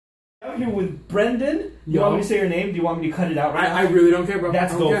I'm here with Brendan. You want me to say your name? Do you want me to cut it out right now? I really don't care, bro.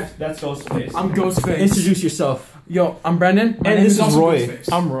 That's Ghostface. I'm Ghostface. Introduce yourself. Yo, I'm Brendan. And this is Roy.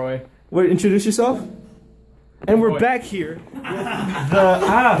 Ghostface. I'm Roy. Wait, introduce yourself. And we're back here with my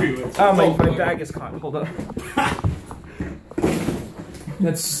bag is caught. Hold up.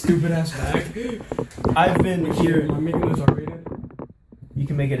 That stupid ass bag. I've been here. Am I making this R-rated? You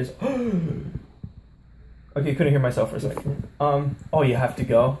can make it as. Okay, couldn't hear myself for a second. Oh, you have to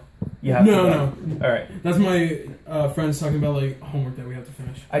go. You have to go. No. All right. That's my friends talking about like homework that we have to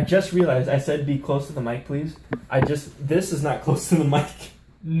finish. I just realized I said be close to the mic, please. This is not close to the mic.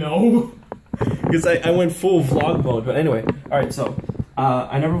 No. Because I went full vlog mode. But anyway, all right. So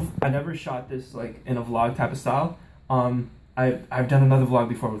I never shot this like in a vlog type of style. I've done another vlog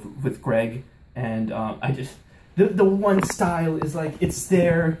before with Greg, and I just the one style is like it's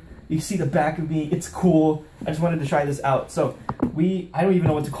there. You see the back of me. It's cool. I just wanted to try this out. So I don't even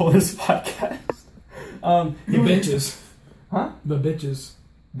know what to call this podcast. The bitches. Huh? The bitches.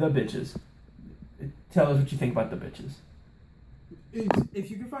 The bitches. Tell us what you think about the bitches.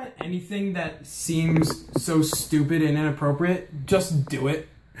 If you can find anything that seems so stupid and inappropriate, just do it.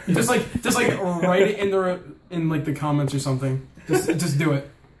 Just like write it in like the comments or something. Just do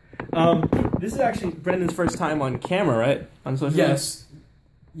it. This is actually Brendan's first time on camera, right? On social media? Yes.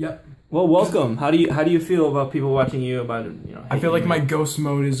 Yep. Well, welcome. How do you feel about people watching you? About I feel like my ghost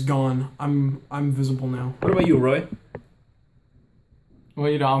mode is gone. I'm visible now. What about you, Roy?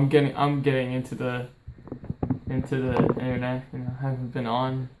 Well, I'm getting into the internet. I haven't been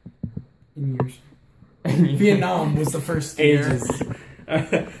on in years. Vietnam was the first ages.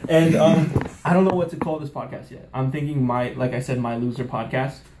 And I don't know what to call this podcast yet. I'm thinking like I said, my loser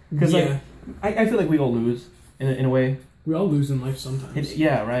podcast. Because I feel like we all lose in a way. We all lose in life sometimes.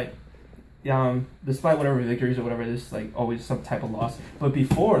 Yeah, right. Despite whatever victories or whatever, there's like always some type of loss. But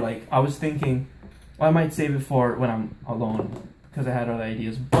before, like I was thinking, well, I might save it for when I'm alone because I had other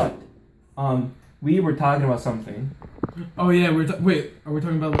ideas. But we were talking about something. Oh yeah, wait. Are we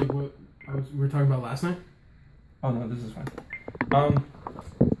talking about like what we were talking about last night? Oh no, this is fine.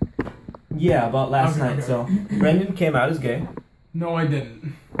 Yeah, about last night. Okay. So Brendan came out as gay. No, I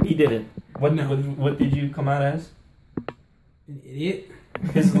didn't. He didn't. What did you come out as? An idiot.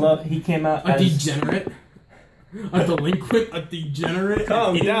 His love. He came out as a degenerate. A delinquent. A degenerate.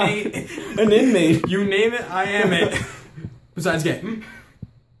 Calm down. An inmate. You name it, I am it. Besides gay.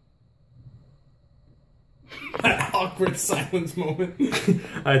 That awkward silence moment.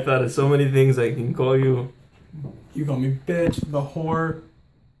 I thought of so many things I can call you. You call me bitch, the whore.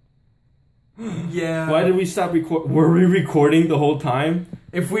 Yeah. Why did we stop recording? Were we recording the whole time?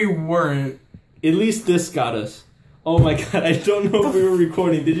 If we weren't, at least this got us. Oh my god, I don't know if we were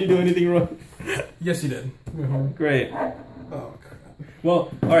recording. Did you do anything wrong? Yes, you did. Great. Oh god.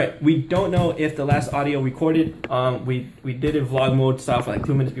 Well, all right. We don't know if the last audio recorded. We did it vlog mode style for like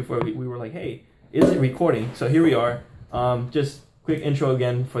 2 minutes before we were like, hey, is it recording? So here we are. Just quick intro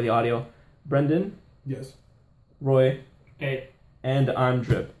again for the audio. Brendan. Yes. Roy. Hey. And I'm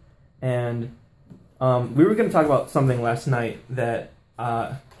Drip. And we were going to talk about something last night that,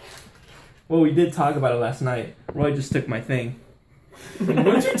 well, we did talk about it last night. Roy just took my thing.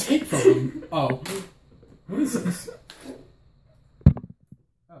 What did you take from him? Oh. What is this?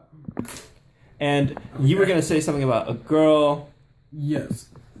 Oh. And you were going to say something about a girl. Yes.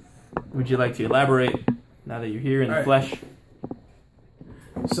 Would you like to elaborate now that you're here in the flesh?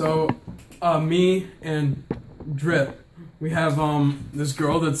 So, me and Drip, we have this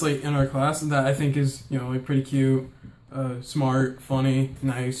girl that's like in our class that I think is like pretty cute, smart, funny,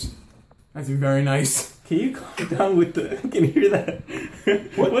 nice. I think very nice. Can you calm down with the? I can hear that.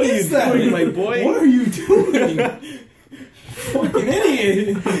 What are you doing, my boy? What are you doing? Fucking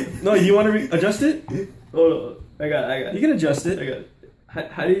idiot! No, you want to adjust it? Oh, I got it. You can adjust it. I got it.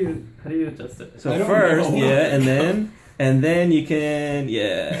 How do you adjust it? So first, and then you can,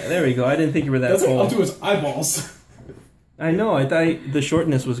 there we go. I didn't think you were that That's tall. what I'll do his eyeballs. I know. I thought the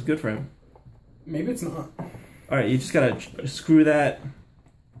shortness was good for him. Maybe it's not. All right, you just gotta screw that.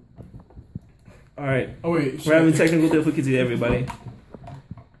 All right. Oh wait. We're having technical difficulties, everybody.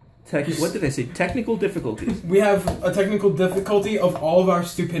 What did I say? Technical difficulties. We have a technical difficulty of all of our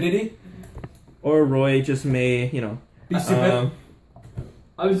stupidity. Or Roy just may, be stupid.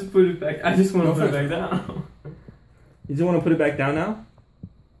 I'll just put it back. I just want to put it back down. You just want to put it back down now?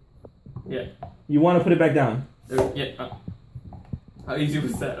 Yeah. You want to put it back down? Yeah. How easy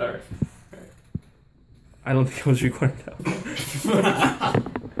was that? All right. I don't think I was recording that.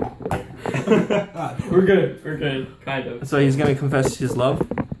 We're good. Kind of. So he's gonna confess his love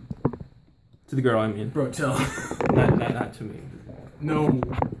to the girl. I mean, bro, chill. not to me. No.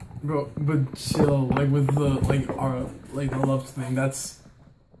 Bro, but chill, like with the like our like the love thing, that's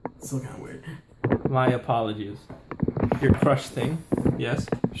still kind of weird. My apologies. Your crush thing, yes.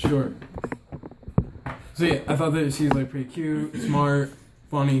 Sure. So yeah, I thought that she's like pretty cute, smart,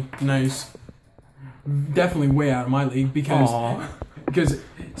 funny, nice. Definitely way out of my league because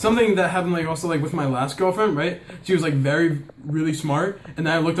something that happened like also like with my last girlfriend, right? She was like really smart, and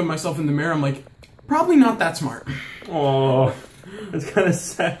then I looked at myself in the mirror. I'm like, probably not that smart. Oh, that's kind of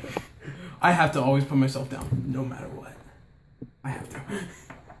sad. I have to always put myself down, no matter what. I have to.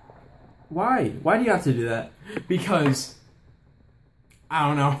 Why? Why do you have to do that? Because I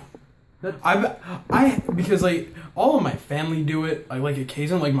don't know. Because like all of my family do it. Like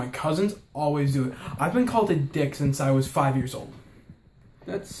occasionally, like my cousins always do it. I've been called a dick since I was 5 years old.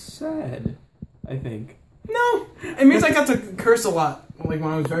 That's sad, I think. No, it means I got to curse a lot. Like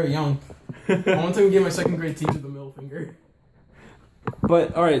when I was very young. One time, I gave my second grade teacher the middle finger.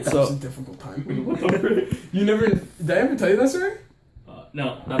 But all right, That so was a difficult time. You never? Did I ever tell you that story?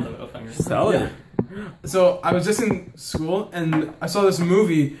 No, not the middle finger. tell it. So I was just in school and I saw this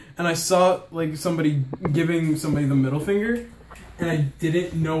movie and I saw like somebody giving somebody the middle finger and I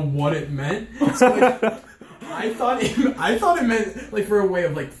didn't know what it meant. So, like, I thought it meant like for a way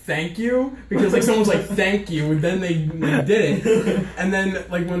of like thank you because like someone's like thank you and then they did it and then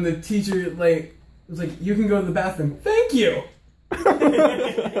like when the teacher like was like you can go to the bathroom, thank you.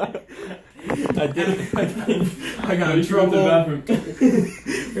 I did. I got in trouble. I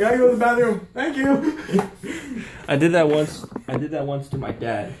gotta go to the bathroom. Thank you. I did that once. I did that once to my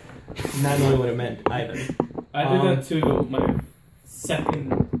dad, not knowing what it meant either. I did that to my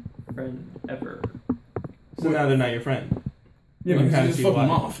second friend ever. So now they're not your friend. Yeah, You because kinda you just see flip why.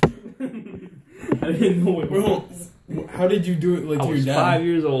 them off. I didn't know what it was. How did you do it like I to your was dad? 5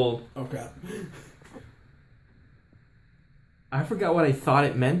 years old. Oh crap. I forgot what I thought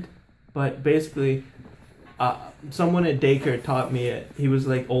it meant, but basically, someone at daycare taught me it. He was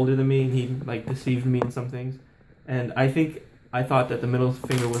like older than me, and he like deceived me in some things, and I thought that the middle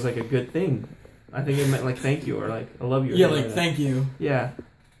finger was like a good thing. I think it meant like thank you or like I love you. Or Yeah, something like that. thank you. Yeah,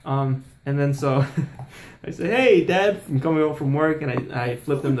 and then so I said, "Hey, Dad, I'm coming home from work," and I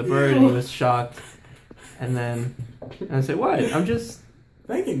flipped him the bird, and he was shocked. And then I said, "What? I'm just."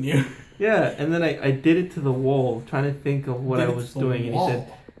 Thanking you. Yeah, and then I did it to the wall, trying to think of what I was doing, and he said,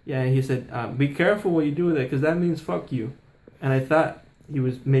 "Yeah," and he said, "Be careful what you do with it, because that means fuck you." And I thought he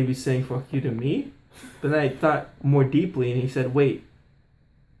was maybe saying fuck you to me, but then I thought more deeply, and he said, "Wait."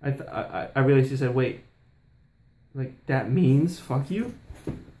 I realized he said, "Wait, like that means fuck you,"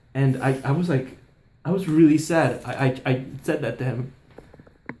 and I was like, I was really sad. I said that to him.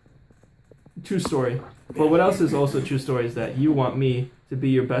 True story. But what else is also true story is that you want me to be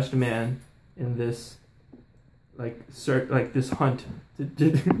your best man in this, like this hunt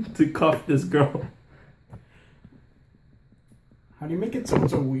to cuff this girl. How do you make it sound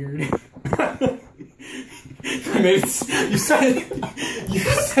so weird? You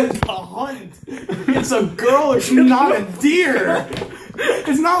said the hunt. It's a girl. It's not a deer.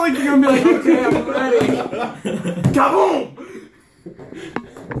 It's not like you're gonna be like, okay, I'm ready. Kaboom!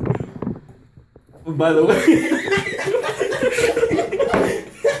 By the way,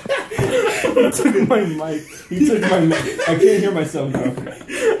 he took my mic. He took my mic. I can't hear myself now.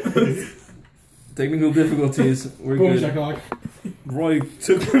 Technical difficulties. We're Boom, good. shakalaka. Roy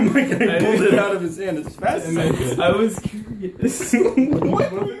took my mic and I pulled it out of his hand as fast as I could. I was curious.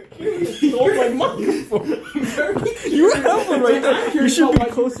 What? You stole my microphone. You have one right there. You should be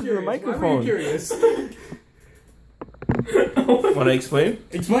closer to the Why were you microphone. curious? Want to explain?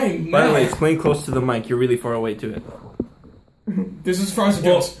 Explain. By the now. way, explain close to the mic. You're really far away to it. This is as far as it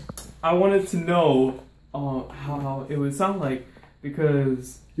Well, goes. I wanted to know how it would sound like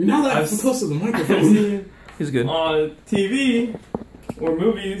because You're not that I've close to the I've microphone. seen He's good. on TV or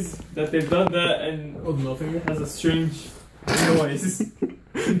movies that they've done that and Oh, the middle finger. it has a strange noise.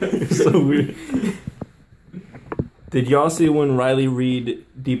 So weird. Did y'all see when Riley Reid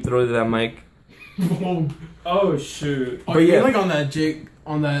deep throated that mic? Oh shoot! Oh, But you yeah. mean like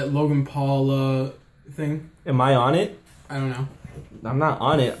on that Logan Paul thing? Am I on it? I don't know. I'm not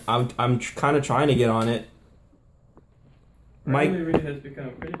on it. I'm kind of trying to get on it. Mike, Riley Reid has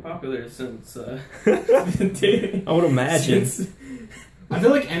become pretty popular since dating. I would imagine. I feel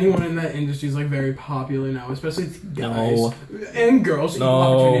like anyone in that industry is like very popular now, especially guys No. and girls. No.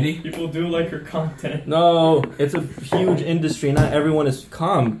 Opportunity. People do like her content. No, it's a huge industry. Not everyone is.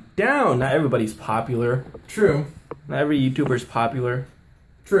 Calm down. Not everybody's popular. True. Not every YouTuber is popular.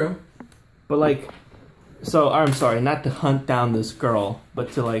 True. But like, so I'm sorry, not to hunt down this girl,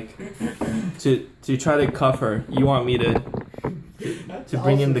 but to like, to try to cuff her. You want me to to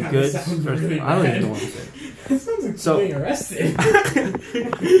bring in the goods. Really I don't bad. even know what I'm saying. That sounds like So- being arrested.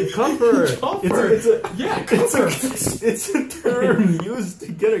 Cover. Cover. It's a Yeah, cover. it's a term used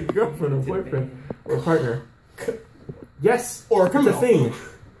to get a girlfriend or boyfriend or partner. Yes, Or a it's a criminal. thing.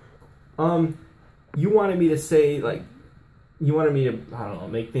 You wanted me to say like, you wanted me to I don't know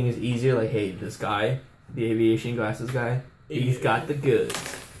make things easier. Like, hey, this guy, the aviation glasses guy, he's got the goods.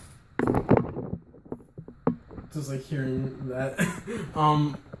 Just like hearing that.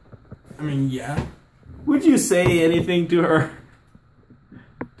 I mean, yeah. Would you say anything to her?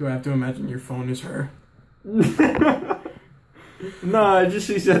 Do I have to imagine your phone is her? No, just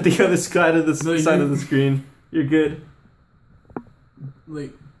she's at the other side of the So side you- of the screen. You're good.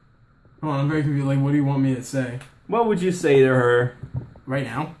 Like, hold on, I'm very confused. Like, what do you want me to say? What would you say to her? Right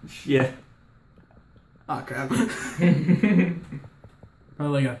now? Yeah. Oh, crap.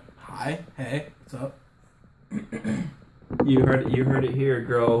 Probably like a, hi, hey, what's up? You heard it here,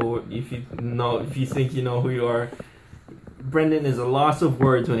 girl. If you think you know who you are, Brendan is a loss of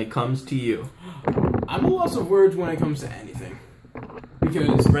words when it comes to you. I'm a loss of words when it comes to anything.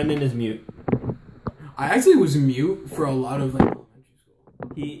 Because Brendan is mute. I actually was mute for a lot of like elementary school.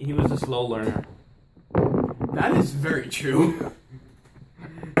 He was a slow learner. That is very true.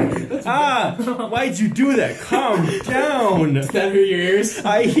 Why'd you do that? Calm down. Is that hurt your ears?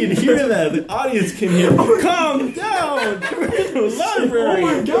 I can hear that. The audience can hear. Calm down. We're in the library.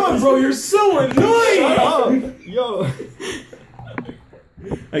 Oh my god, bro, you're so annoying! Shut up. Yo.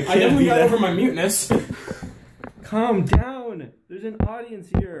 I I definitely got over my muteness. Calm down. There's an audience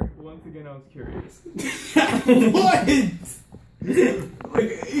here. Once again, I was curious. What? Like,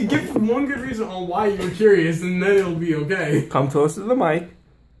 give one good reason on why you were curious, and then it'll be okay. Come close to the mic.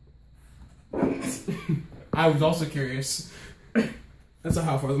 I was also curious. That's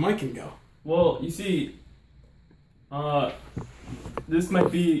how far the mic can go. Well, you see, this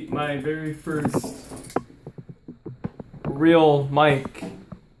might be my very first real mic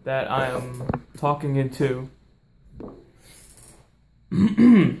that I am talking into.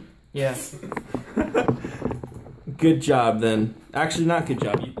 Yeah. Good job, then. Actually, not good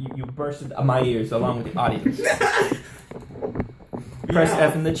job. You bursted my ears along with the audience. Press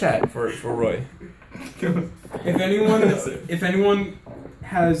F in the chat for Roy. If anyone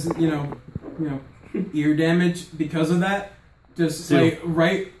has you know ear damage because of that, just like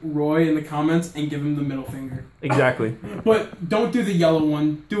write Roy in the comments and give him the middle finger. Exactly. But don't do the yellow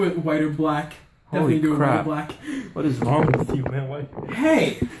one. Do it white or black. Holy Definitely do crap. it white or black. What is wrong with you, man? Why?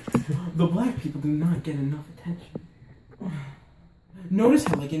 Hey, the black people do not get enough attention. Notice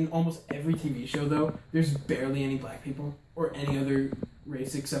how, like, in almost every TV show, though, there's barely any black people or any other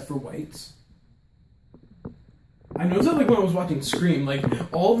race except for whites. I noticed that, like, when I was watching Scream, like,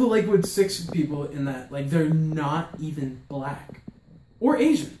 all the Lakewood 6 people in that, like, they're not even black or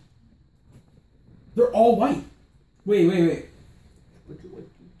Asian. They're all white. Wait.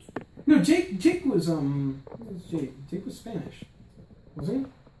 No, Jake was, what was Jake? Jake was Spanish. Wasn't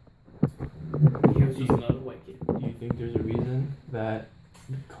he? He was just another white kid. Do you think there's a reason that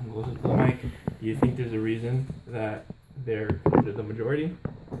come closer to the mic? Do you think there's a reason that they're the majority?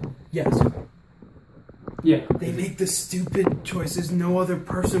 Yes. Yeah. They make the stupid choices no other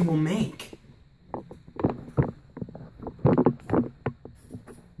person will make.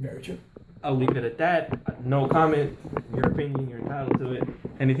 Very true. I'll leave it at that. No comment. Your opinion. You're entitled to it.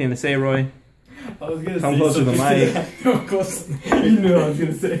 Anything to say, Roy? I was gonna Come say close to the something. mic. Of course. You knew what I was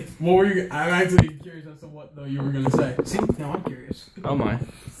gonna say. What were you? I'm actually curious as to what though you were gonna say. See, now I'm curious. Oh my.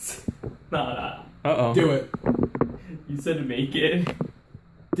 Nah. Uh-oh. Do it. You said make it.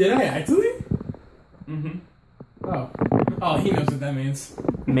 Did I actually? Mm-hmm. Oh, he knows what that means.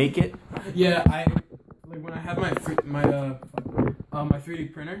 Make it? Yeah, like when I had my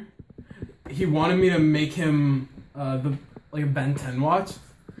 3D printer, he wanted me to make him a Ben 10 watch.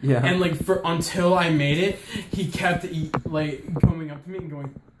 Yeah. And like until I made it, he kept like coming up to me and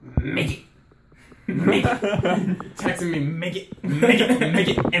going, "Make it, make it," texting me, "Make it, make it, make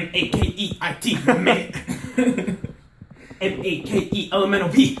it, M-A-K-E-I-T, make it, M-A-K-E elemental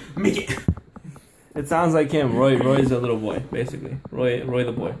P, make it." It sounds like him. Roy's a little boy, basically. Roy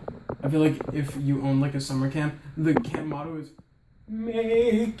the boy. I feel like if you own like a summer camp, the camp motto is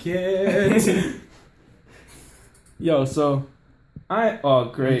 "Make it." Yo, so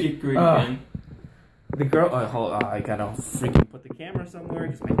great. Make it great again. The girl. I gotta freaking put the camera somewhere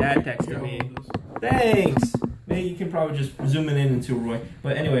because my dad texted me. Thanks. Maybe you can probably just zoom it in into Roy.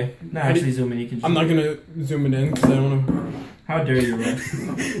 But anyway, not actually zoom in. You can. I'm not gonna zoom it in because I don't want to. How dare you, Roy?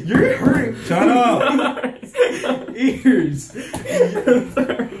 You're hurting. Shut up. Ears.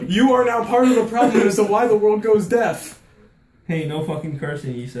 You are now part of the problem as to why the world goes deaf. Hey, no fucking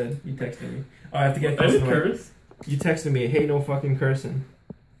cursing, you said. You texted me. Oh, I have to get I didn't customer. curse. You texted me, hey, no fucking cursing.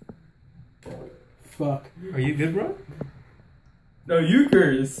 Fuck. Are you good, bro? No, you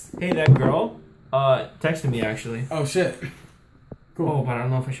curse. Hey, that girl, texted me, actually. Oh, shit. Cool. Oh, but I don't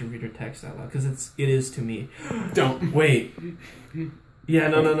know if I should read her text out loud, because it is to me. Don't. Wait. Yeah,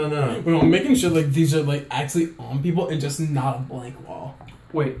 no. Well, I'm making sure, like, these are, like, actually on people and just not a blank wall.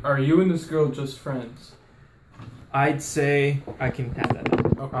 Wait, are you and this girl just friends? I'd say, I can tap that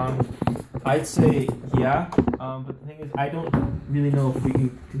up. Okay. I'd say, yeah, but the thing is, I don't really know if we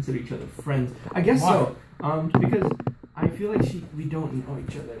can consider each other friends. I guess Why? so, because I feel like we don't know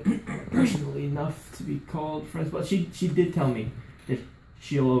each other personally enough to be called friends, but she did tell me that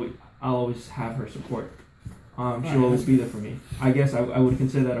I'll always have her support. She'll always be there for me. I guess I would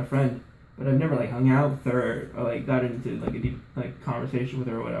consider that a friend, but I've never, like, hung out with her or, like, got into, like, a deep, like, conversation with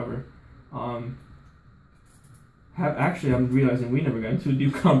her or whatever. Actually, I'm realizing we never got into a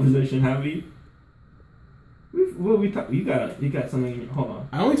deep conversation, have we? You got something in your... Hold on.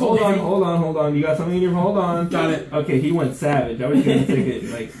 I only told him... Hold on. You got something in your... Hold on. Got it. Okay, he went savage. I was gonna take it,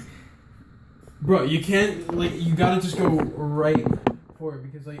 like... Bro, you can't, like, you gotta just go right for it,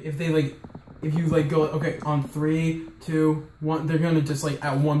 because, like, if you, like, go, okay, on 3, 2, 1, they're gonna just, like,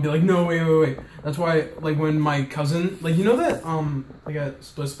 at 1 be like, no, wait. That's why, like, when my cousin, like, you know that, like, at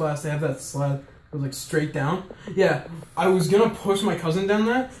Split Splash, they have that slide that was, like, straight down? Yeah, I was gonna push my cousin down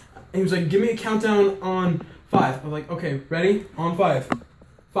that, and he was like, give me a countdown on 5. I'm like, okay, ready? On 5.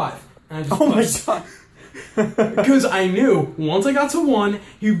 5. And I just pushed. God. Because I knew once I got to 1,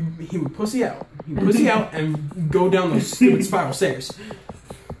 he would pussy out. He would pussy out and go down those stupid spiral stairs.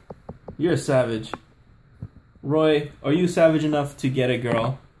 You're a savage. Roy, are you savage enough to get a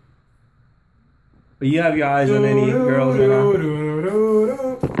girl? But you have your eyes on any girls right now?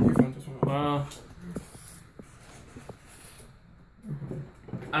 Wow.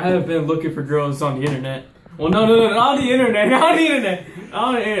 I have been looking for girls on the internet. Well, no, not on the internet.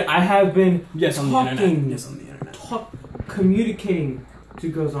 I have been communicating to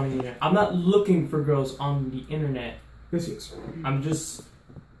girls on the internet. I'm not looking for girls on the internet.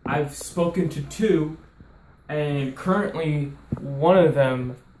 I've spoken to 2, and currently one of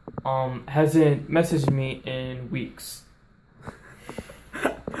them hasn't messaged me in weeks.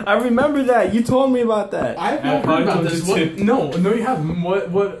 I remember that. You told me about that. I've not heard about this. What? No, you haven't.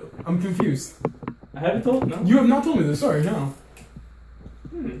 What? I'm confused. I haven't told. No. You have not told me this. Sorry, no.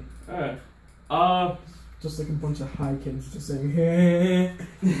 Alright. Just like a bunch of high kids just saying, hey.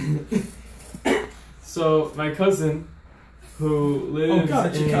 So my cousin, who lives. Oh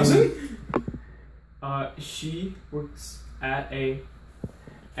God, your cousin? She works at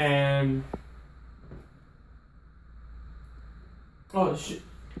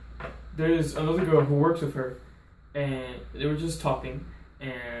there's another girl who works with her, and they were just talking,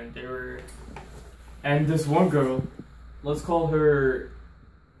 and this one girl, let's call her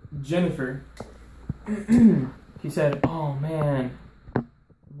Jennifer. He said, "Oh man, I'm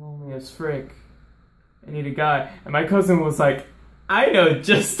lonely as frick. I need a guy." And my cousin was like, "I know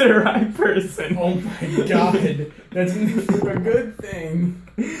just the right person." Oh my God, that's a good thing.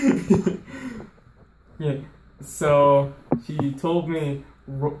 Yeah. So she told me,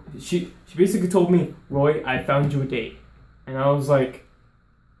 she basically told me, "Roy, I found you a date," and I was like,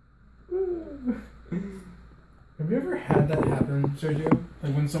 Have you ever had that happen, Sergio?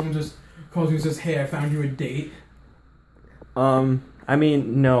 Like when someone just calls you and says, "Hey, I found you a date." I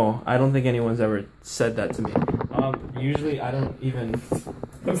mean, no. I don't think anyone's ever said that to me. Usually I don't even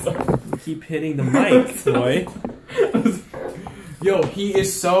keep hitting the mic, boy. Yo, he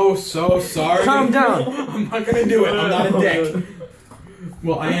is so sorry. Calm down. I'm not gonna do it. I'm not a dick.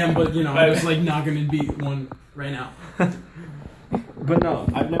 Well, I am, but you know, I'm just like not gonna be one right now. But no,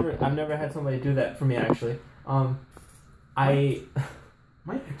 I've never had somebody do that for me actually. I've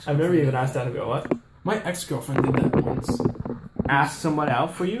never even asked that to go. What? My ex-girlfriend did that once. Ask someone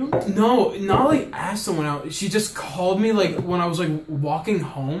out for you? No, not like ask someone out. She just called me like when I was like walking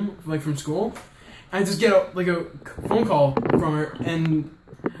home like from school. I just get a phone call from her, and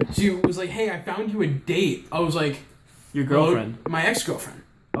she was like, "Hey, I found you a date." I was like, Your girlfriend? Hello? My ex-girlfriend.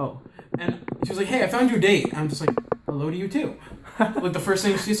 Oh. And she was like, "Hey, I found you a date." And I'm just like, "Hello to you too." Like the first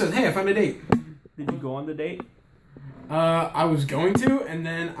thing she says, "Hey, I found a date." Did you go on the date? I was going to, and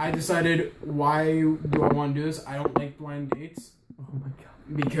then I decided, why do I want to do this? I don't like blind dates. Oh my God.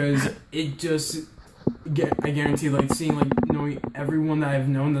 Because it just, I guarantee, like, seeing, like, knowing everyone that I've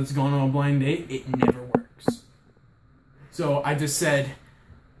known that's gone on a blind date, it never works. So I just said,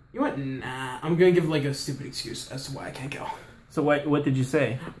 you know what, nah, I'm going to give, like, a stupid excuse as to why I can't go. So what did you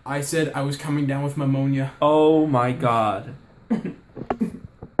say? I said I was coming down with pneumonia. Oh my God.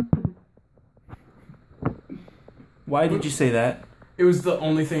 Why did you say that? It was the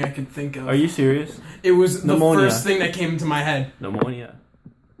only thing I could think of. Are you serious? It was Pneumonia. the first thing that came into my head. Pneumonia.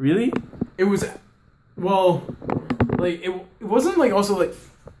 Really? It was, well, like, it wasn't, like, also, like,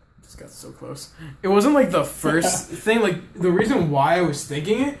 just got so close. It wasn't, like, the first thing. Like, the reason why I was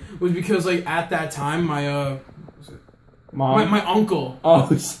thinking it was because, like, at that time, my my uncle. Oh.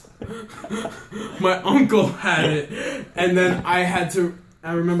 My uncle had it. And then I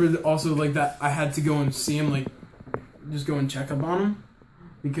remember also, like, that I had to go and see him, like, just go and check up on him.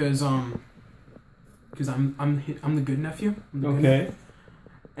 Because I'm the good nephew. I'm the good nephew.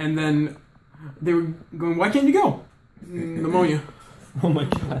 And then they were going, why can't you go? Pneumonia. Oh my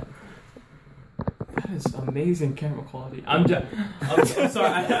god. That is amazing camera quality. I'm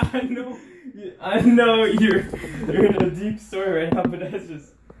sorry. I know you're in a deep story right now, but that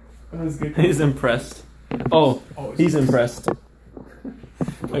was good. He's impressed. Oh, he's impressed.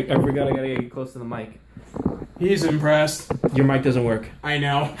 I forgot I gotta get close to the mic. He's impressed. Your mic doesn't work. I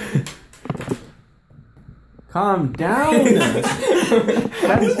know. Calm down.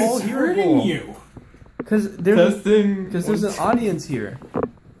 That's all hurting you. Because there's an audience here.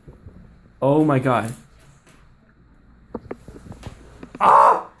 Oh my god.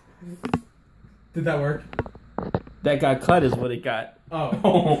 Ah! Did that work? That got cut is what it got.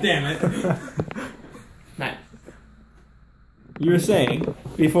 Oh, damn it. Nice. You were saying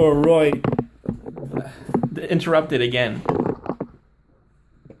before Roy interrupted again.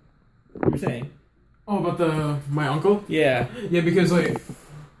 You were saying? Oh, about my uncle? Yeah. Yeah, because like,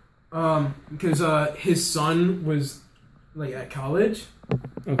 his son was like at college.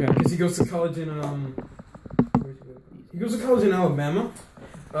 Okay. Because he goes to college in Alabama.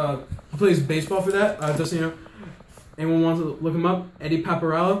 He plays baseball for that. Just so you know, anyone wants to look him up? Eddie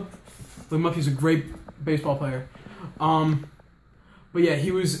Paparella. Look him up. He's a great baseball player. But yeah,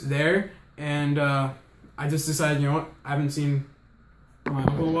 he was there, and I just decided, you know what? I haven't seen my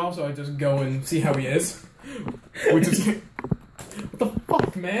uncle in a while, so I just go and see how he is. Which is what the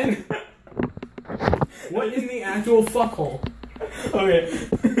fuck, man? What is the actual fuckhole? Okay.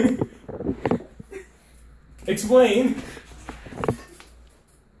 Explain.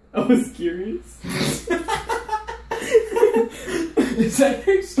 I was curious. Is that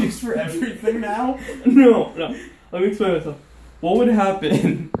your excuse for everything now? No. Let me explain myself. What would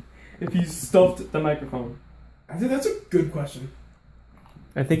happen if you stuffed the microphone? I think that's a good question.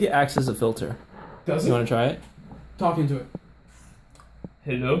 I think it acts as a filter. Does it? You want to try it? Talk into it.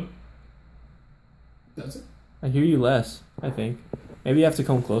 Hello? Does it? I hear you less, I think. Maybe you have to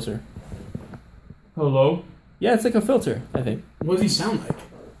come closer. Hello? Yeah, it's like a filter, I think. What does he sound like?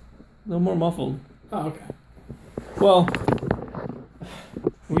 A little more muffled. Oh, okay. Well,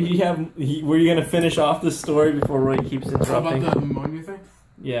 were you going to finish off the story before Roy keeps interrupting? About the pneumonia thing?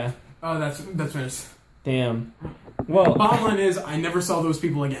 Yeah. Oh, that's finished. Damn. Well, bottom line is, I never saw those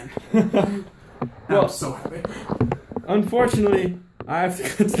people again. Well, I'm so happy. Unfortunately, I have to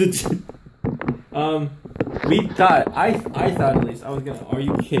go to the gym. I thought at least, I was gonna, are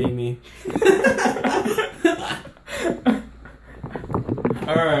you kidding me?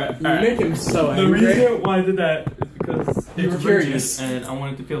 Alright. You make him so angry. The reason why I did that is because you were curious. And I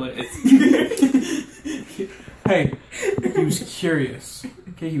wanted to feel it. Hey, he was curious.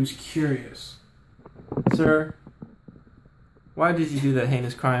 Okay, he was curious. Sir, why did you do that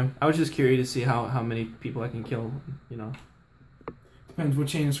heinous crime? I was just curious to see how many people I can kill, you know. Depends what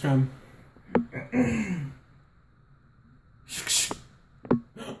chain of scrum.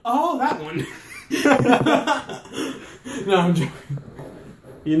 Oh, that one. No, I'm joking.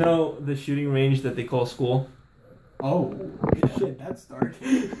 You know the shooting range that they call school? Oh, shit, that's dark.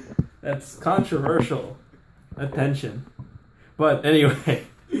 That's controversial. Attention. But anyway.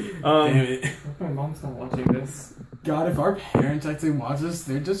 Damn it. I hope my mom's not watching this. God, if our parents actually watch this,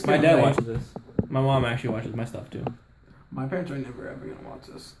 they're just My gonna dad watches this. My mom actually watches my stuff too. My parents are never ever gonna watch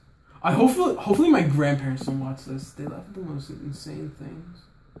this. Hopefully my grandparents don't watch this. They laugh at the most insane things.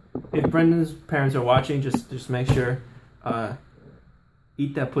 If Brendan's parents are watching, just make sure,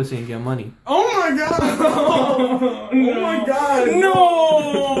 eat that pussy and get money. Oh my god! Oh my god!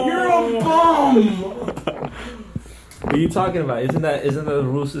 No! You're a bum! What are you talking about? Isn't that the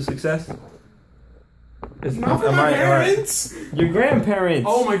rules to success? Not for my parents! Your grandparents!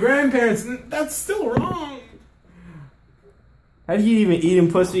 Oh, my grandparents! That's still wrong! How do you even eating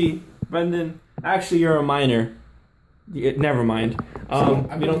pussy, Brendan? Actually, you're a minor. Never mind.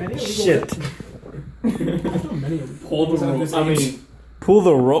 Shit. Pull the rope. I mean, pull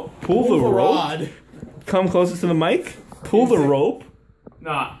the rope. Pull the rope. Rod. Come closer to the mic. Pull the rope.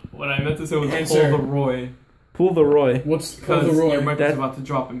 Nah, what I meant to say was Answer. pull the Roy. Pull the Roy. What's Because the Roy? your mic That- is about to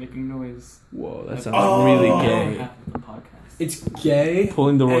drop and making noise. Whoa, that That's sounds really Oh. gay. Half of the podcast. It's gay.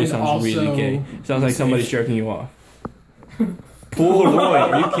 Pulling the Roy And sounds really also gay. Sounds like somebody's safe. jerking you off. Pull the Roy.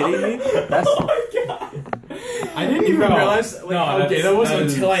 Are you kidding me? That's I didn't even No. realize like, No, how gay that's- that was that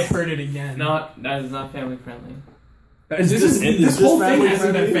until is- I heard it again. That is not family friendly. This whole thing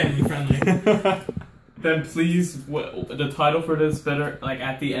hasn't been family friendly. Then please, the title for this better, like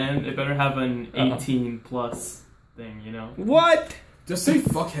at the end, it better have an 18 plus thing, you know? What? Just say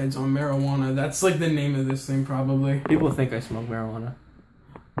fuckheads on marijuana. That's like the name of this thing, probably. People think I smoke marijuana.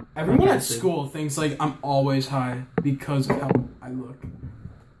 Everyone at Acid. school thinks like I'm always high because of how I look.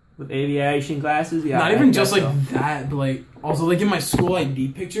 With aviation glasses, yeah. Not I even just guess like so. that, but like also like in my school ID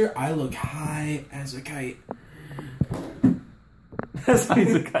picture, I look high as a kite. That's how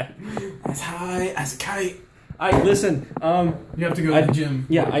he's a guy. As high as a kite. Alright, listen. You have to go I- to the gym.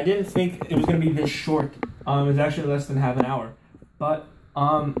 Yeah, I didn't think it was gonna be this short. It was actually less than half an hour. But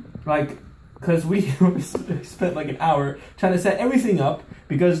like, cause we spent like an hour trying to set everything up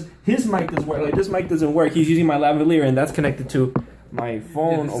because his mic doesn't work. Like this mic doesn't work. He's using my lavalier, and that's connected to my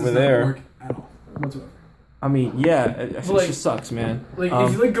phone This over does not there. work at all whatsoever. I mean, yeah, it Like- just sucks, man. Like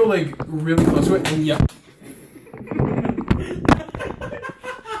if you like go like really close to it, and yeah.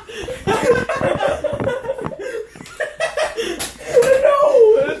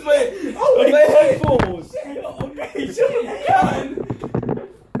 No, it's my headphones. Okay,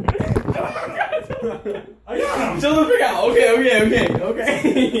 I got him. Chill the frick out.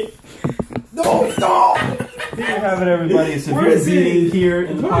 Okay. No. There you have it, everybody. So if Where you're is he? being here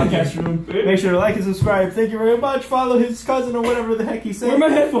in the Where is podcast room, make sure to like and subscribe. Thank you very much. Follow his cousin or whatever the heck he said. Where are my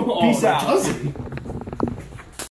headphones? Peace Oh, out. Cousin.